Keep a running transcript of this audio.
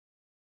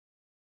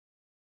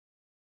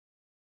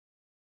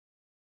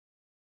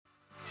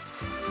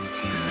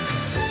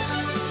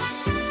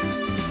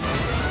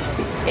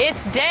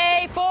It's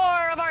day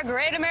 4 of our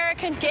Great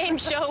American Game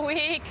Show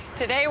Week.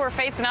 Today we're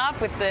facing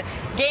off with the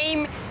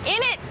game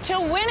In It to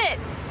Win It.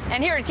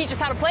 And here to teach us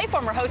how to play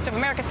for we're host of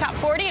America's Top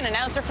 40 and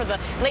announcer for the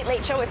Late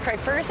Late Show with Craig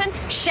Ferguson,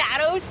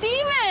 Shadoe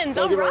Stevens.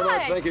 Thank you very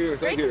much. Thank you.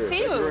 Great to see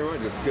you. Thank you very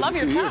much. It's good Love to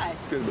your see tie. you.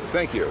 It's good.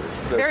 Thank you.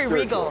 It's very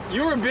spiritual. regal.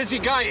 You're a busy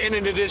guy, and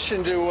in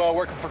addition to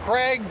working for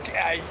Craig,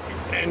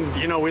 and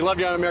you know we love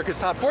you on America's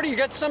Top 40. You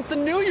got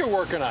something new you're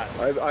working on.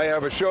 I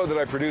have a show that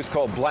I produce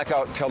called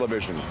Blackout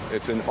Television.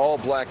 It's an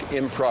all-black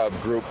improv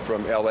group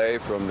from LA,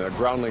 from the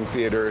Groundling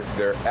Theater.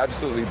 They're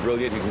absolutely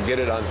brilliant. You can get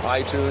it on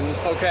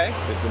iTunes. Okay.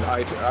 It's an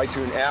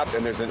iTunes app,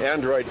 and there's an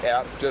Android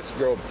app. Just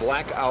go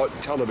Blackout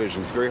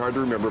Television. It's very hard to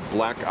remember.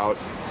 Blackout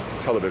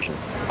Television.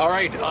 All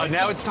right.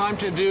 Now it's time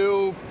to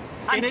do.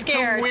 I'm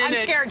scared. I'm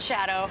scared,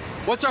 Shadoe.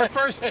 What's our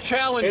first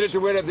challenge? In It to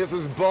Win It. This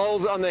is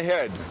balls on the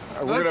head.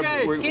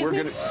 Excuse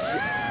me?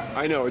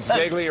 I know, it's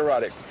vaguely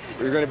erotic.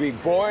 We're going to be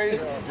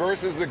boys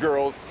versus the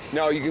girls.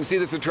 Now, you can see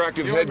this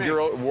attractive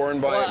headgear worn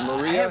by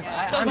Maria.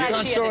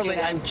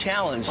 I'm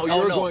challenged. Oh,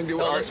 you're going to...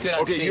 looks good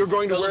on okay, Steve. you're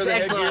going to wear the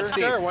headgear?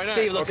 Steve. Sure, why not?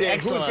 Steve looks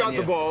excellent who's got on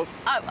you. the balls?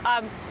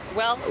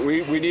 Well,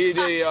 We need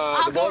a...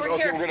 I'll the go balls. over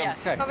Okay, here. we're going to...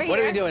 Yeah. What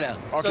are we doing now?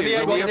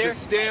 Okay, we have here? to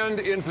stand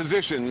in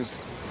positions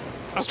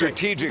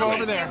strategically. Go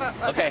over there.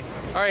 Okay.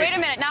 All right. wait a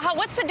minute. Now,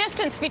 what's the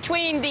distance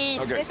between the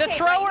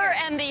thrower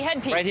and the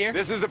headpiece? Right here?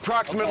 This is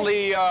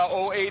approximately 8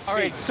 feet. All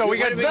right, so we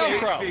got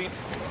Velcro. 8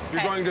 feet.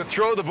 You're going to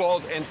throw the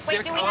balls and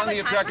stick do we on have the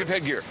a attractive timer?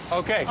 headgear.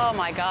 Okay. Oh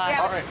my God!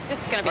 Yeah. All right. This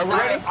is gonna be Are we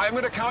ready? fun. I'm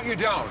going to count you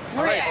down.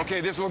 All Right.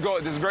 Okay, this will go.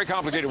 This is very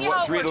complicated. Let's see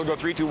how it 3, it'll works. go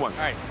 3, 2, 1. All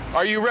right.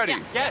 Are you ready? Yeah.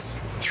 Yes.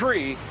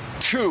 3,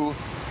 2,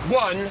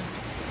 1.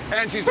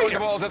 And she's throwing the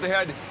balls at the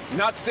head.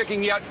 Not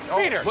sticking yet. Oh,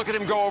 Peter. look at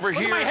him go over Look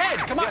at here. my head.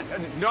 Come on.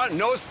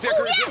 No stickers.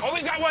 Oh, yes. Oh,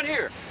 we've got one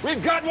here.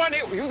 We've got one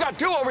here. You've got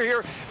 2 over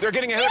here. They're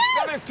getting ahead. Yes.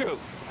 No, there's 2.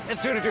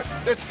 It's 2 to 2.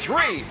 There's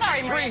 3. Sorry,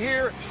 3 Maria.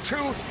 here. 2.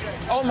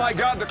 Oh my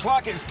God, the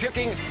clock is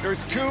ticking.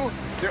 There's 2.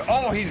 There.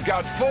 Oh, he's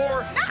got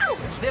 4. No!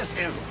 This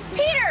is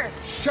Peter!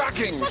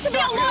 shocking. supposed to be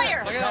a Shocking.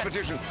 lawyer. The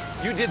competition.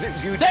 You did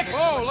this. You did Next. this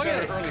Oh, much look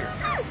at better it.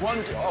 earlier.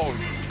 1. Oh,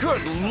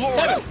 good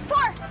Lord.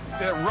 4!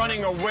 They're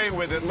running away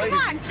with it, ladies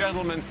on. and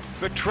gentlemen.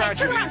 The Turn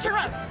tragedy. around, turn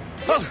around.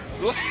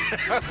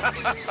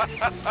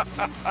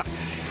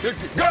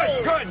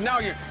 Good. Now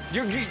you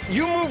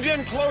moved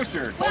in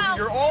closer. Well,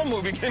 You're all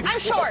moving in. I'm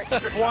short.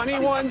 closer.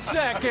 21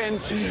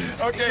 seconds.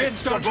 Okay,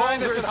 Kids, don't the try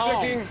balls this are at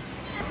home. sticking.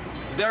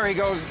 There he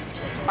goes.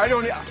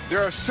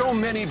 There are so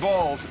many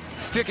balls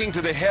sticking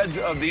to the heads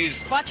of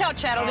these Watch out,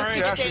 Shadoe. This could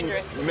get fashion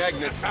dangerous.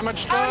 magnets. How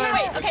much Oh, time?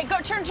 wait. Okay, go.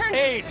 Turn.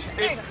 8.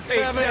 There you go.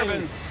 8,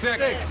 7,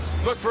 6.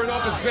 Look for an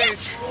open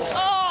space.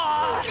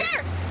 Oh!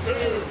 Here!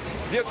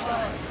 Yes.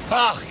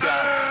 Oh,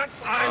 God.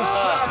 I'm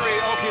sorry.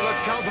 Okay, let's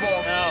count the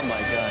balls. Oh,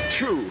 my God.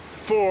 2,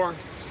 4,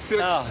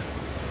 6, Oh.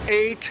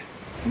 8,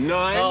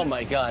 9. Oh,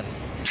 my God.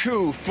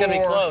 2, It's going to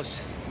be 4,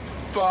 close.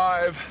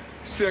 5,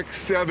 6,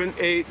 7,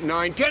 8,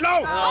 9, 10. Oh!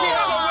 We have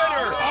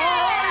a winner!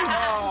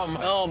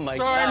 Oh, my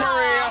Sorry, God.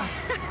 Maria.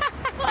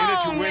 In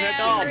It to Win It.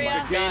 man,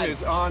 Maria. The game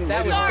is on.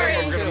 That was Ladies and fair,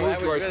 gentlemen, too. we're going That to move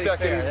to our was really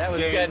second fair. That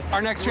was game. good.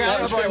 Our next That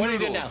challenge. was fair. What do you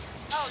do now?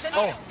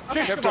 Oh,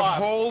 you have to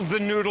hold the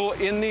noodle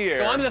in the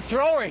air. So I'm the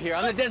thrower here.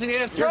 I'm the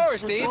designated thrower,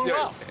 Steve.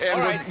 Yeah,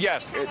 and All right.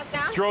 yes, Count us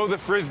down? throw the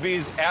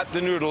frisbees at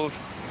the noodles.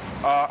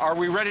 Are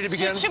we ready to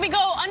begin? Should we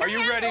go under? Are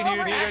you ready? Do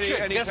you need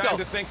any Let's time go.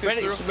 to think this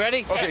Ready? through?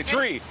 Ready? Okay,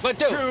 3,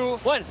 2,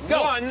 1,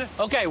 go. 1.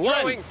 Okay, 1.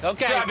 Throwing,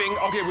 Okay. grabbing.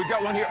 Okay, we've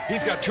got one here.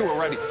 He's got 2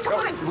 already.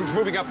 We're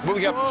moving up. Oh,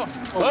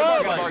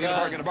 my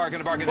God.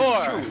 Bargain.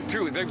 4.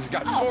 2. They've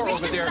got 4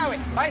 over there. throw it.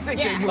 I think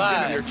they moved in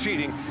 5. and they're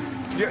cheating.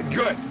 Yeah,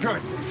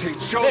 good. See,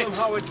 show 6. them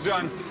how it's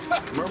done.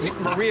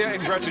 Maria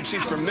and Gretchen,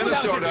 she's from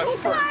Minnesota.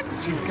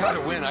 She's got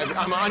to win.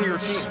 I'm on your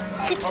team.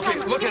 Okay,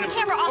 look at him.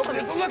 Camera off of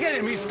me. Look at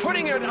him. He's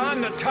putting it on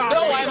the top.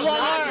 No, I have long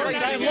arms.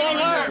 I have long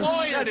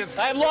arms. That is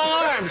I have long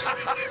arms.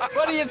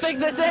 What do you think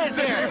this is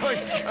here? Here's my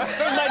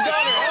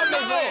daughter. Hold me,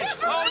 please.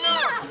 Oh,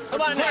 no.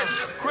 Come on now.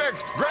 Quick,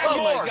 grab Oh,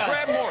 my more. God.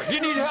 Grab more.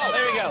 You need help.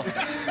 There we go.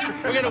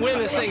 We're going to win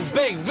this thing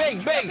big,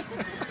 big, big.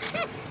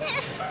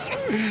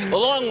 A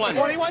long one.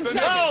 21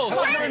 seconds. No.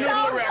 That's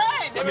so good.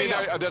 I mean,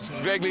 that's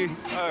vaguely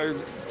Oh,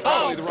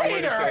 probably the wrong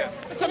way to say it.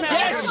 It's a matter.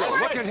 Yes.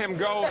 Look at him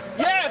go.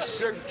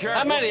 Yes.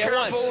 How many at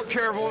once?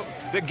 Careful.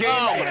 The game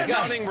Oh, my is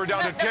God. running. We're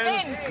down to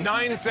 10.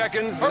 9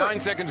 seconds. 9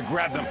 seconds.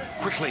 Grab them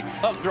quickly.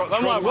 Oh, Throw one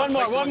them more,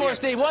 place them in the air.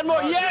 Steve. One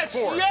more. Yes.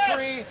 4,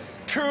 Yes.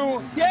 3,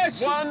 2,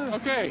 Yes. 1.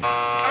 Okay. Okay.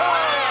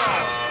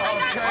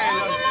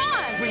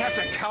 We have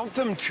to count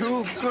them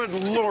too? Good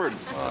Lord.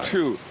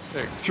 2,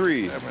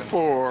 3,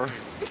 4,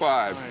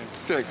 5,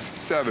 6,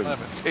 7,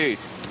 8,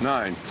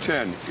 9,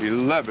 10,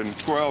 11,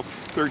 12,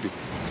 13,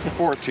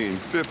 14,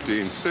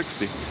 15,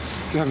 16,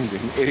 17,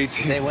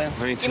 18, They win.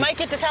 19, You might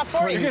get to top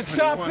 40. You can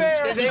stop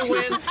there. Did they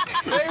win?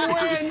 They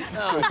win.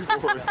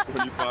 24,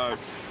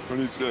 25,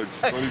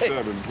 26,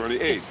 27,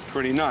 28,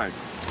 29.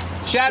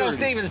 Shadoe 30.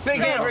 Stevens. Big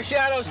hand for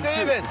Shadoe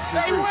Stevens.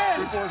 They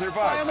win. 4,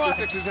 5,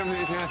 6, 7,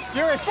 8, 9.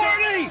 You're a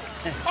 40!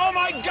 Oh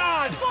my my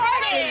God!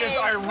 40. It is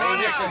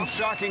ironic and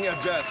shocking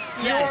at best.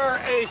 You are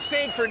a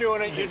saint for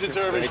doing it. You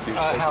deserve a Thank you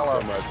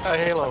so much.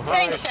 halo.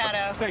 Thanks,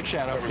 Shadoe. Thanks,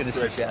 Shadoe. Good to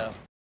see you,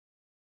 Shadoe.